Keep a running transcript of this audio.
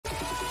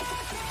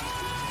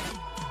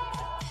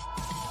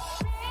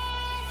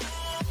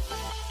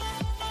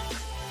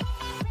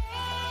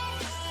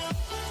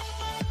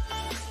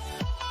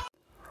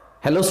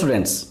Hello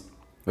students,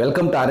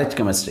 welcome to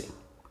RHchemistry.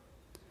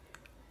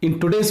 In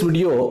today's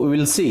video, we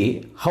will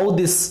see how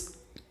this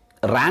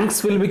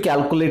ranks will be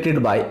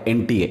calculated by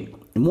NTA.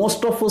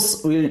 Most of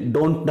us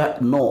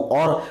don't know,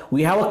 or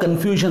we have a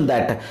confusion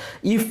that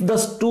if the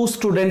two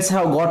students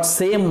have got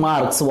same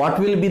marks, what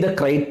will be the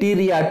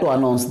criteria to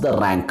announce the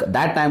rank?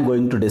 That I am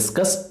going to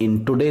discuss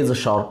in today's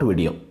short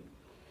video.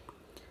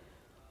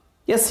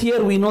 Yes,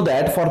 here we know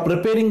that for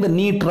preparing the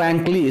NEET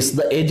rank list,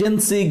 the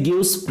agency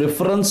gives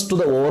preference to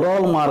the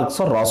overall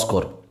marks or raw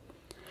score.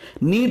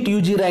 NEET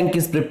UG rank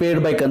is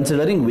prepared by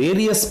considering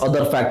various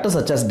other factors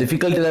such as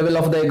difficulty level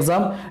of the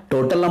exam,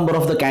 total number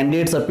of the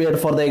candidates appeared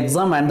for the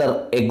exam, and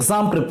the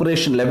exam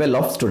preparation level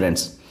of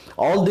students.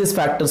 All these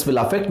factors will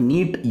affect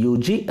NEET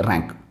UG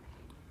rank.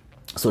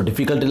 So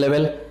difficulty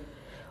level,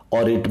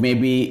 or it may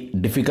be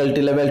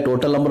difficulty level,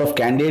 total number of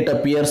candidate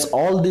appears,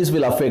 all these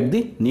will affect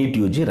the NEET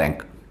UG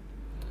rank.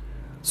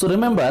 So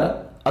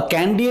remember, a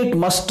candidate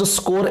must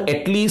score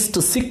at least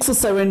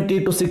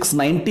 670 to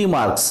 690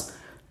 marks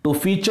to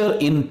feature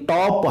in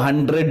top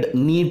 100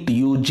 NEET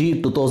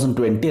UG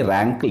 2020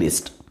 rank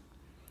list.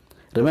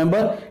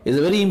 Remember, is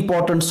a very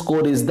important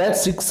score is that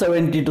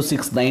 670 to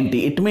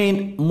 690. It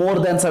may more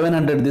than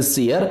 700 this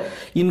year.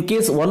 In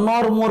case one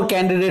or more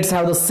candidates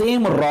have the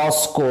same raw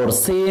score,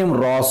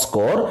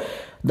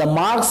 the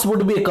marks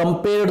would be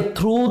compared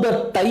through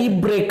the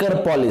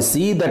tiebreaker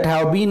policy that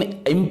have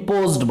been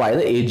imposed by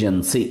the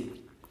agency.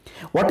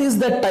 What is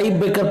the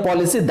tiebreaker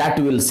policy? That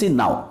we will see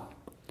now.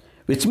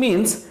 Which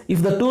means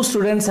if the two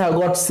students have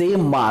got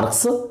same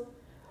marks,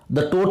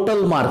 the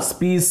total marks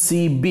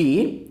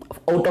PCB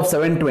out of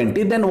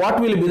 720, then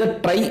what will be the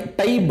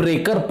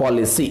tiebreaker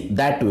policy?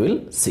 That we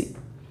will see.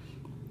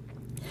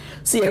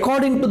 See,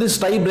 according to this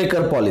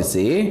tiebreaker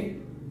policy,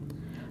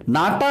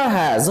 NATA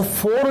has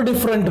 4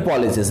 different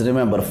policies.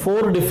 Remember,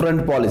 4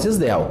 different policies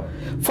they have.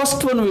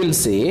 First one we will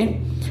say,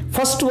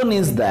 first one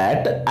is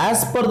that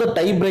as per the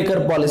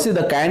tiebreaker policy,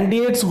 the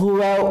candidates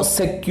who have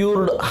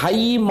secured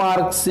high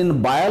marks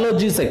in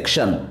biology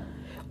section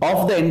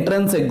of the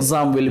entrance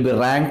exam will be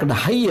ranked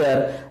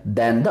higher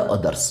than the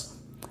others.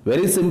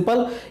 Very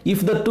simple.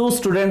 If the two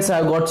students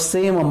have got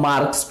same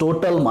marks,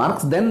 total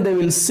marks, then they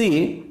will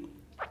see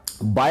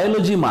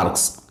biology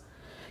marks.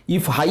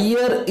 If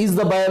higher is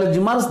the biology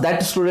marks,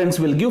 that students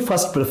will give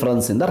first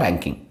preference in the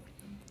ranking.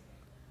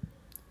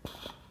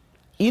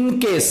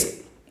 In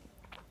case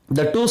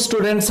the two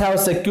students have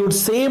secured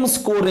same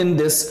score in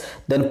this,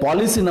 then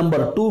policy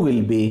number 2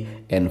 will be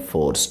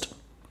enforced.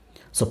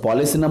 So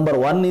policy number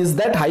 1 is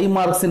that high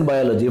marks in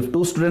biology. If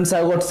two students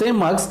have got same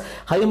marks,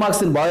 high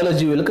marks in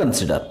biology we will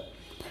consider.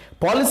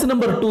 Policy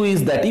number 2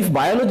 is that if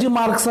biology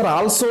marks are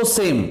also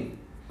same,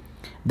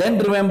 then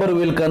remember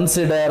we will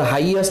consider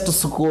highest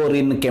score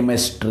in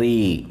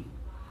chemistry.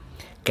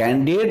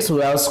 Candidates who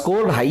have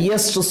scored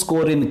highest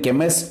score in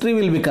chemistry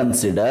will be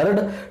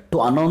considered to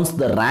announce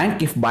the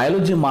rank if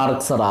biology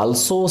marks are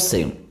also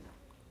same.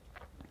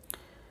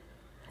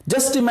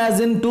 Just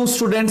imagine two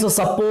students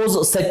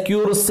suppose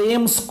secure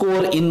same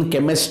score in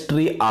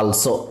chemistry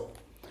also.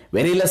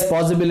 Very less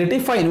possibility,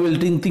 fine, we will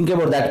think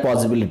about that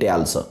possibility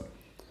also.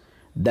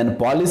 Then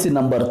policy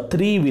number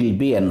 3 will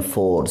be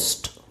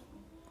enforced.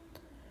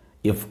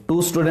 If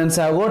two students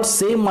have got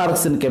same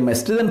marks in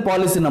chemistry, then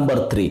policy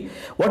number 3.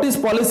 What is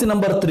policy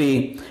number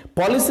 3?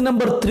 Policy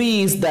number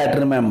 3 is that,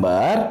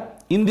 remember,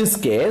 in this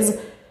case,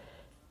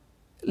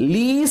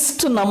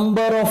 least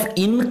number of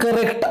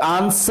incorrect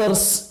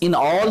answers in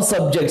all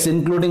subjects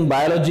including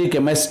biology,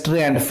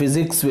 chemistry and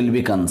physics will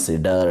be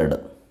considered.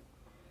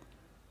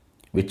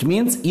 Which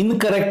means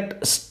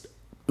incorrect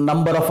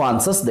number of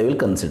answers they will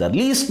consider.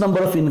 Least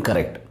number of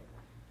incorrect.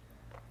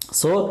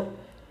 So,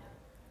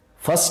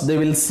 first they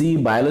will see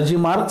biology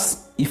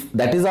marks. If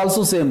that is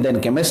also same,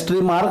 then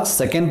chemistry marks.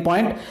 Second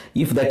point,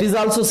 if that is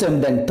also same,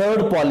 then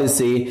third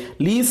policy,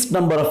 least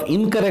number of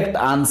incorrect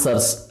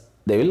answers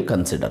they will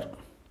consider.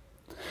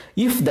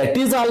 If that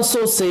is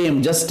also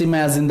same, just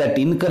imagine that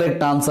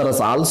incorrect answer is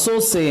also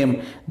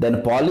same,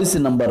 then policy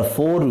number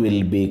 4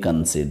 will be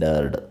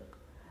considered.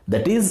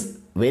 That is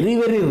very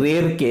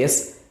rare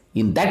case.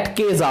 In that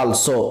case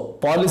also,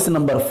 policy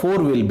number 4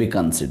 will be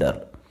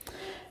considered.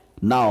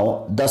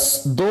 Now,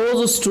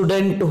 those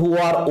students who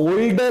are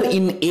older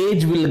in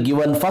age will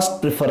given first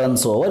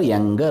preference over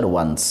younger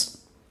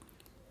ones.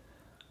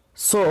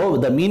 So,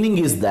 the meaning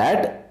is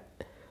that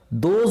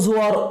those who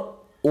are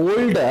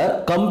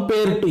older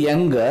compared to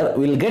younger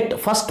will get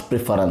first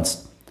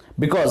preference.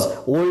 Because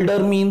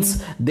older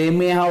means they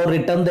may have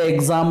written the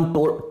exam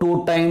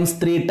 2 times,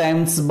 3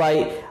 times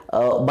by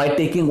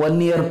taking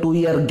 1 year, 2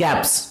 year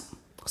gaps.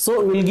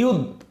 So, we will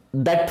give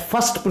that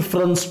first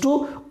preference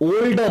to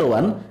older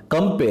one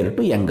compared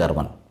to younger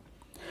one.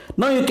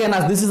 Now you can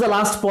ask, this is the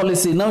last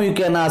policy. Now you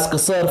can ask,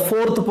 sir,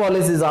 4th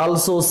policy is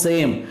also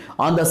same.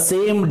 On the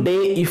same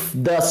day if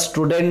the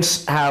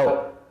students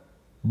have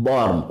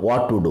born,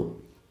 what to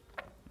do?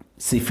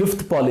 See,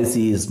 5th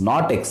policy is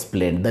not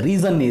explained. The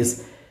reason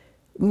is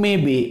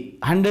maybe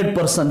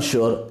 100%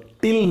 sure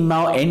till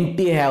now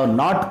NTA have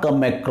not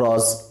come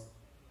across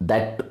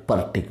that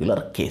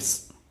particular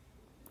case.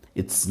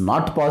 It's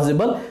not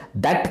possible.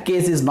 That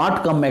case is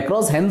not come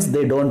across, hence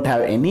they don't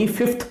have any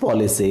fifth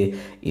policy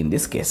in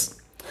this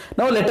case.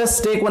 Now let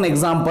us take one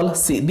example.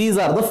 See, these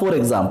are the 4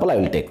 examples I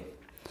will take.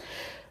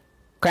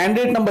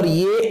 Candidate number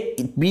A,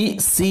 B,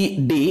 C,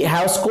 D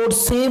have scored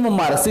same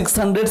mark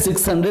 600,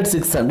 600,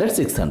 600,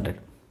 600.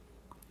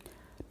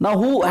 Now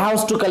who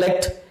has to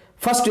collect?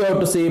 First you have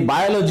to say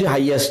biology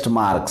highest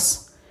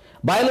marks.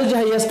 Biology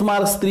highest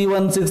marks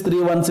 316,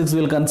 316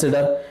 will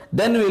consider.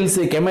 Then we will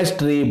say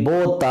chemistry,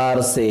 both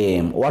are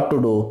same. What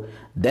to do?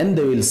 Then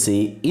they will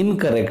see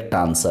incorrect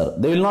answer.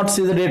 They will not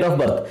see the date of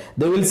birth.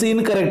 They will see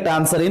incorrect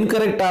answer.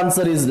 Incorrect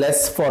answer is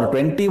less for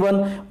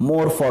 21,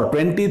 more for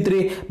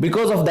 23.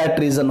 Because of that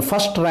reason,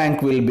 first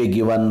rank will be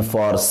given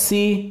for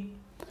C.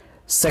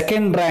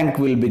 Second rank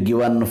will be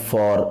given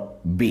for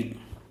B.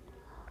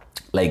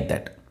 Like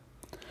that.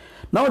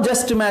 Now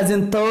just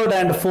imagine third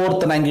and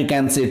fourth rank, you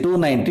can say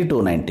 290,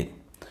 290.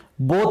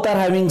 Both are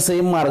having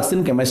same marks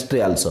in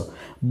chemistry also.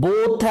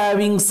 Both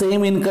having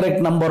same incorrect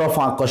number of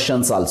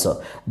questions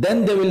also.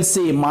 Then they will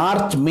say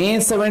May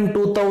 7,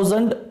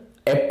 2000,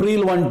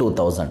 April 1,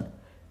 2000.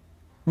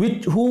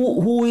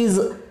 Who is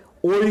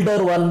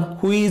older one,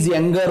 who is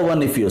younger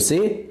one? If you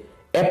say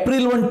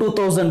April 1,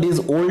 2000 is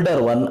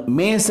older one,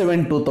 May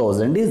 7,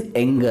 2000 is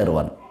younger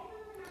one.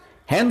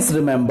 Hence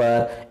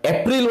remember,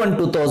 April 1,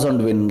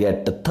 2000 will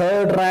get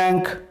third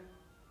rank.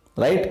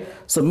 Right?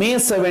 So May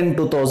 7,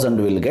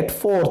 2000 will get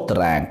 4th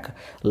rank.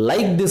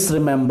 Like this,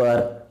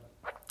 remember,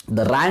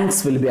 the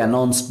ranks will be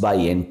announced by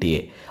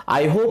NTA.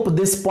 I hope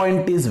this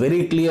point is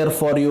very clear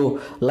for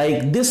you.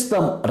 Like this,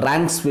 the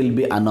ranks will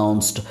be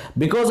announced.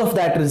 Because of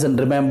that reason,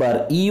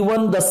 remember,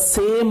 even the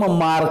same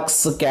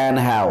marks can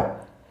have,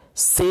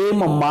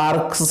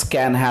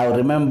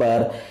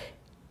 remember,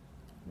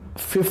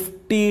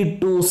 50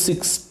 to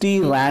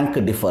 60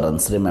 rank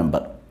difference,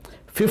 remember.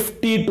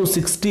 50 to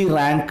 60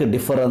 rank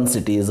difference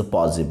it is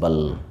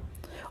possible,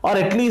 or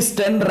at least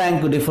 10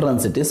 rank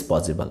difference it is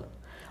possible.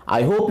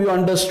 I hope you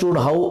understood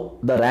how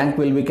the rank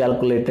will be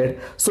calculated.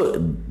 So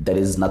there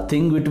is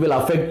nothing which will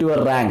affect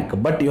your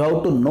rank, but you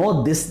have to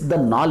know this, the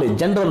knowledge,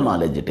 general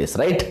knowledge it is,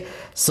 right?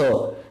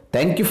 So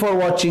thank you for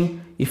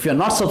watching. If you are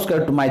not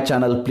subscribed to my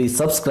channel, please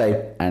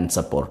subscribe and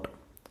support.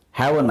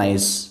 Have a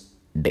nice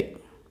day.